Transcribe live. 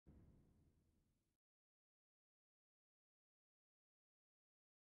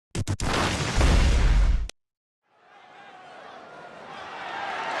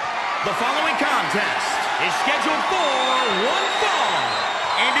The following contest is scheduled for one fall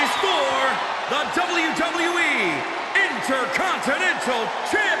and is for the WWE Intercontinental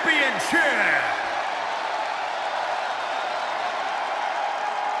Championship.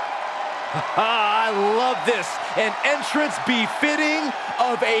 I love this. An entrance befitting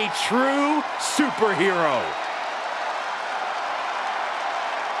of a true superhero.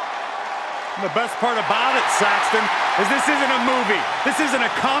 The best part about it, Saxton, is this isn't a movie. This isn't a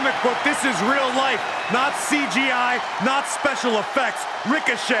comic book. This is real life. Not CGI, not special effects.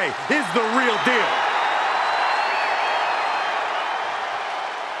 Ricochet is the real deal.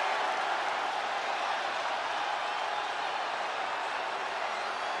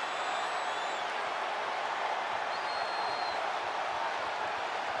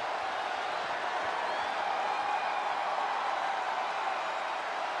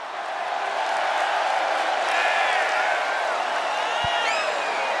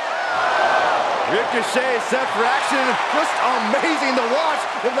 Ricochet is set for action. Just amazing to watch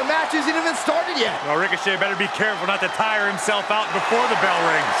if the match isn't even started yet. Well, Ricochet better be careful not to tire himself out before the bell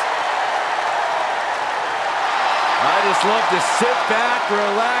rings. I just love to sit back,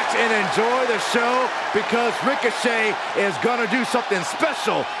 relax, and enjoy the show because Ricochet is going to do something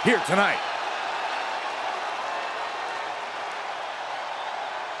special here tonight.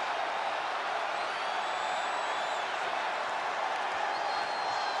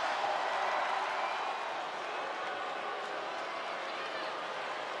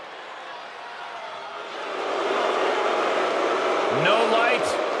 No light,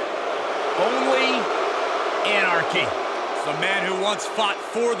 only anarchy. It's a man who once fought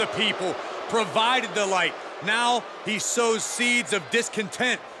for the people, provided the light. Now he sows seeds of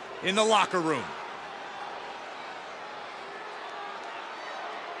discontent in the locker room.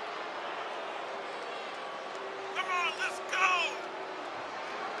 Come on, let's go!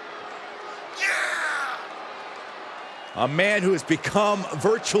 Yeah! A man who has become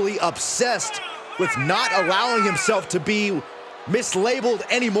virtually obsessed with not allowing himself to be mislabeled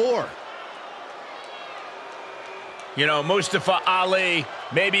anymore. You know, Mustafa Ali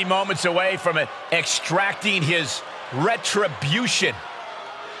may be moments away from extracting his retribution.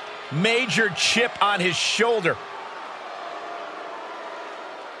 Major chip on his shoulder.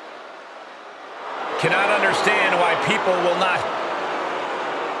 Cannot understand why people will not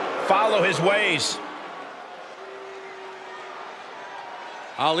follow his ways.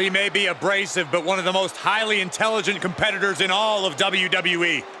 Ali may be abrasive, but one of the most highly intelligent competitors in all of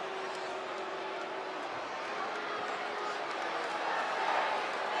WWE.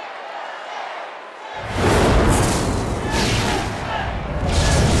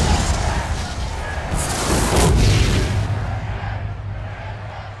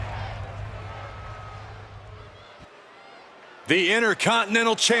 The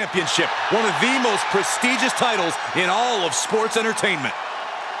Intercontinental Championship, one of the most prestigious titles in all of sports entertainment.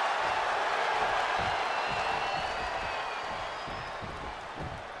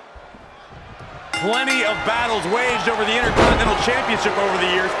 Plenty of battles waged over the Intercontinental Championship over the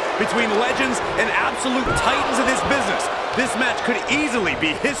years between legends and absolute titans of this business. This match could easily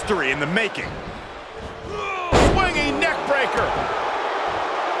be history in the making. Swinging neck breaker.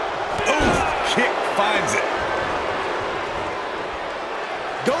 Ooh, kick finds it.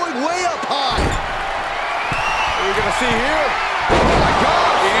 Going way up high. What are we going to see here? Oh my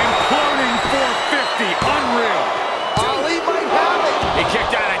gosh! Imploding 450, unreal. Ali might have it. He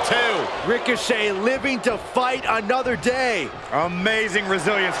kicked out at 2. Ricochet living to fight another day. Amazing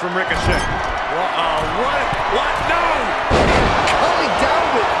resilience from Ricochet. What? No! Coming down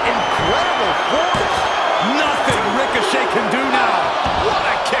with incredible force. Nothing Ricochet can do now. What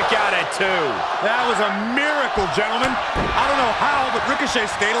a kick out at 2. That was a miracle, gentlemen. I don't know how, but Ricochet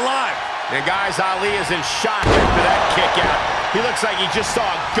stayed alive. And guys, Ali is in shock after that kick out. He looks like he just saw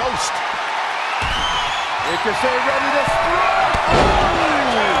a ghost. Ricochet ready to strike. Oh!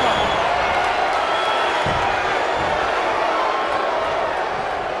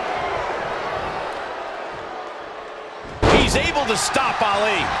 He's able to stop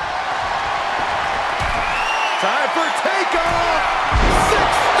Ali. Time for takeoff.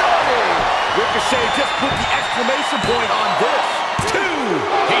 630. Ricochet just put the exclamation point on this. 2.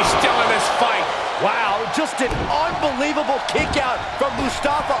 He's still in this fight. Wow, just an unbelievable kick out from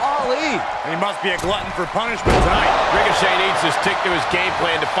Mustafa Ali. He must be a glutton for punishment tonight. Ricochet needs to stick to his game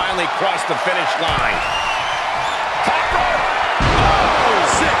plan to finally cross the finish line. Top rope. Oh,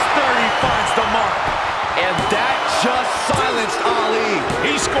 630 finds the mark. And that just silenced Ali.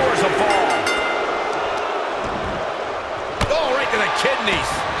 He scores a ball. Oh, right to the kidneys.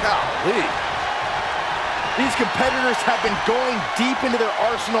 Golly. These competitors have been going deep into their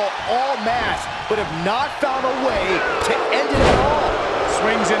arsenal all match, but have not found a way to end it at all.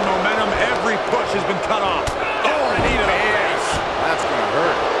 Swings in momentum, every push has been cut off. Oh, knee to the face. That's gonna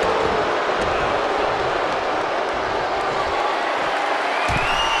hurt.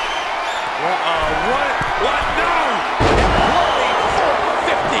 What? No! Imploding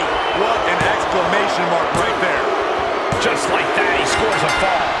 450. What an exclamation mark right there. Just like that, he scores a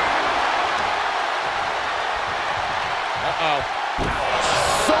fall.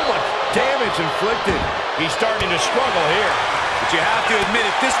 So much damage inflicted. He's starting to struggle here. But you have to admit,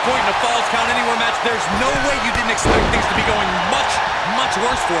 at this point in a Falls Count Anywhere match, there's no way you didn't expect things to be going much, much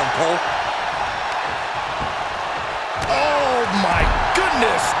worse for him, Cole. Oh my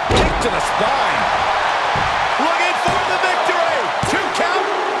goodness! Kick to the spine. Looking for the victory. 2 count.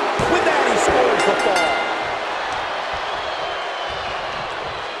 With that, he scores the fall.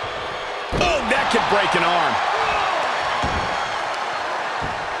 Oh, that could break an arm.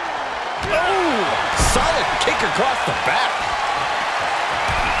 Oh, solid kick across the back.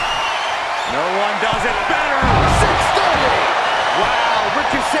 No one does it better. 630. Wow,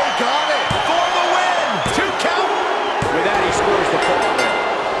 Ricochet got it for the win. 2 count. With that, he scores the fall there.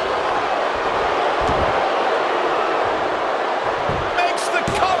 Makes the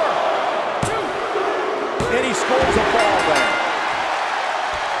cover. And he scores a fall there.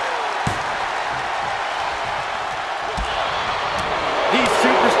 These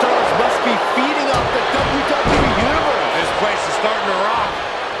superstars must be feeding off the WWE Universe. This place is starting to rock.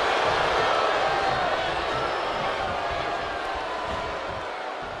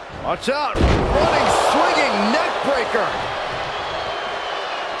 Watch out. Running, swinging, neck breaker.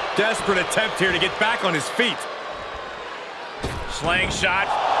 Desperate attempt here to get back on his feet. Slingshot.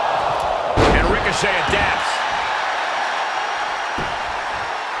 And Ricochet adapts.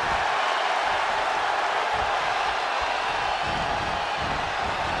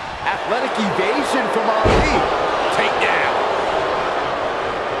 Athletic evasion from Ali. Takedown.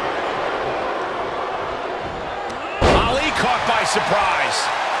 Ali caught by surprise.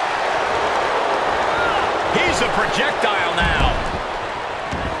 He's a projectile now.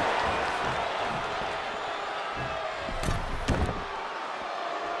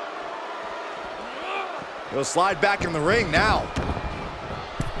 He'll slide back in the ring now.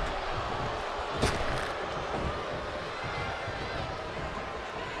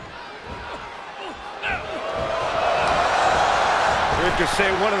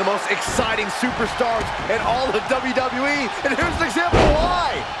 Ricochet, one of the most exciting superstars in all of WWE, and here's an example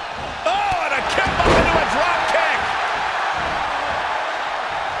why. Oh, and a kick up into a drop kick.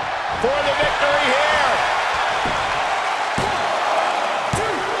 For the victory here.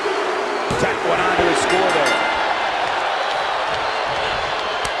 Tack one onto his score there.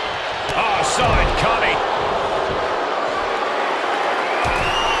 Oh, saw it coming.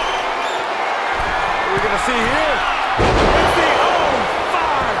 What are we going to see here? It's the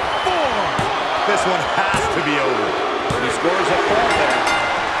 0-5-4. This one has to be over. He scores a fall there.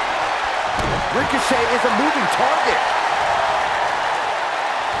 Ricochet is a moving target.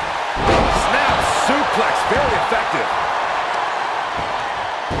 Snap suplex, very effective.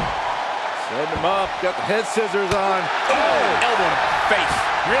 Set him up, got the head scissors on. Oh, elbow in the face.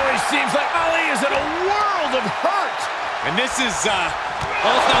 Really seems like Ali is in a world of hurt. And this is,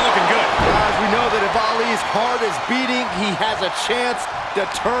 well, it's not looking good. Guys, we know that if Ali's heart is beating, he has a chance to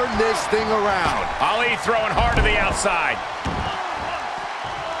turn this thing around. Ali throwing hard to the outside.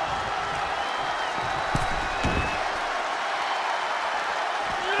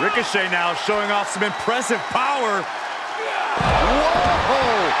 Ricochet now showing off some impressive power.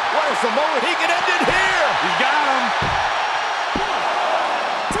 Whoa! What is the moment he can end it here? He's got him.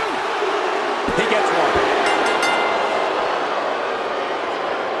 He gets one.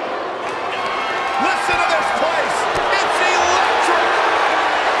 Listen to this place. It's electric.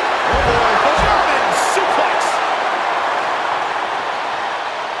 Oh boy, German suplex.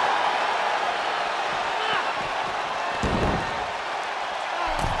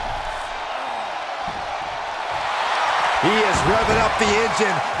 He is revving up the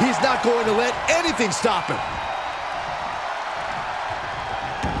engine. He's not going to let anything stop him.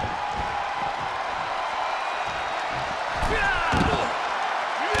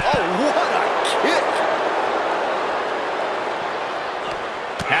 Oh, what a kick.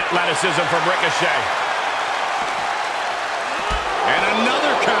 Athleticism from Ricochet. And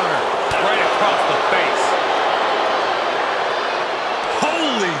another counter right across the face.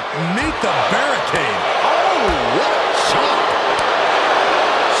 Holy, meet the barricade. Oh, what a chop.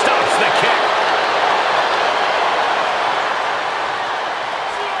 Stops the kick.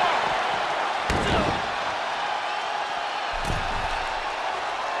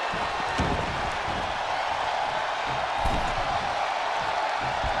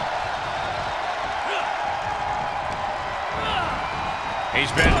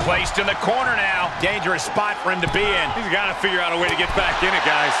 He's been placed in the corner now. Dangerous spot for him to be in. He's got to figure out a way to get back in it,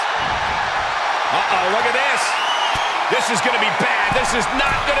 guys. Uh-oh, look at this. This is going to be bad. This is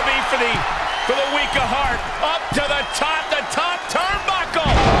not going to be for the weak of heart. Up to the top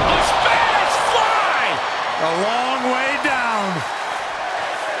turnbuckle. A Spanish fly. A long way down.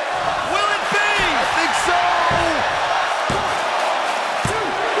 Will it be? I think so.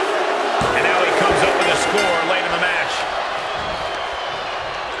 And now he comes up with a score late in the match.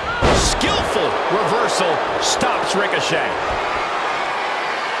 Skillful reversal stops Ricochet.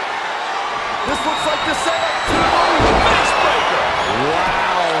 This looks like the setup. Face breaker.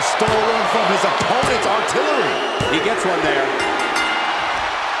 Wow, stolen from his opponent's artillery. He gets one there.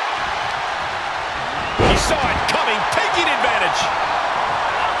 He saw it coming, taking advantage.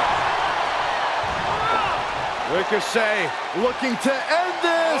 Ricochet looking to end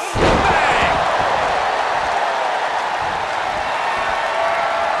this. Bang!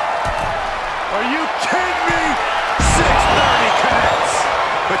 Are you kidding me? 630 connects.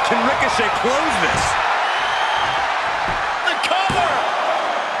 But can Ricochet close this? The cover!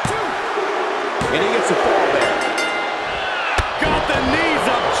 And he gets the fall there. Got the knees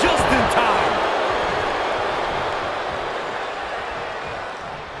up just in time.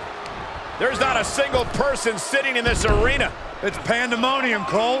 There's not a single person sitting in this arena. It's pandemonium,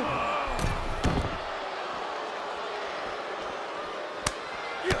 Cole.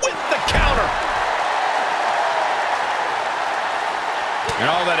 With the counter. And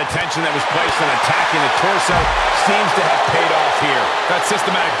all that attention that was placed on attacking the torso seems to have paid off here. That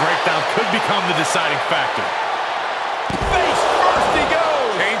systematic breakdown could become the deciding factor. Face first he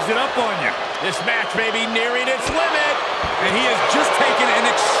goes. Changed it up on you. This match may be nearing its limit. And he has just taken an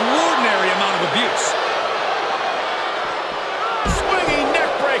extraordinary amount of abuse. Swinging neck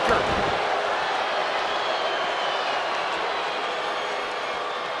breaker.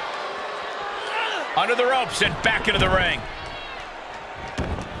 Under the ropes and back into the ring.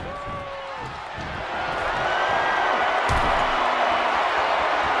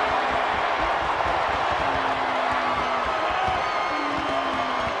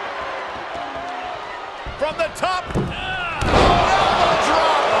 From the top. Elbow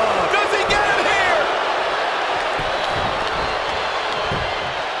drop. Does he get it here?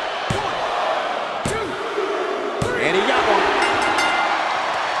 And he got one.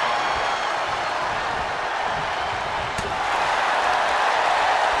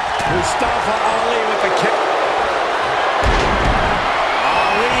 Mustafa Ali with the kick.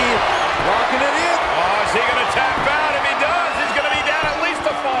 Ali locking it in. Oh, is he going to tap out? If he does, he's going to be down at least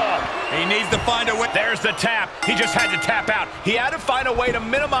a fall. He needs to find a way. There's the tap. He just had to tap out. He had to find a way to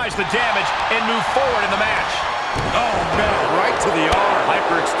minimize the damage and move forward in the match. Oh, man, right to the arm.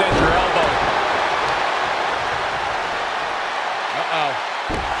 Hyperextend your elbow. Uh-oh.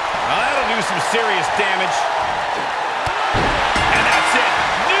 Well, that'll do some serious damage. And that's it.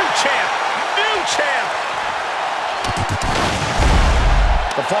 New champ. New champ.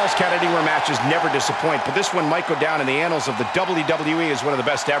 The Falls Count Anywhere matches never disappoint, but this one might go down in the annals of the WWE as one of the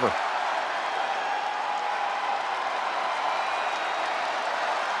best ever.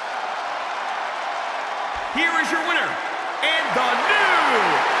 Here is your winner, and the new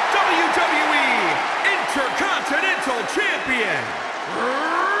WWE Intercontinental Champion,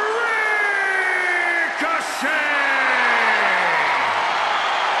 Ricochet!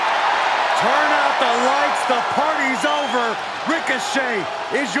 Turn out the lights, the party's over. Ricochet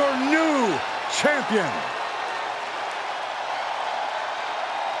is your new champion.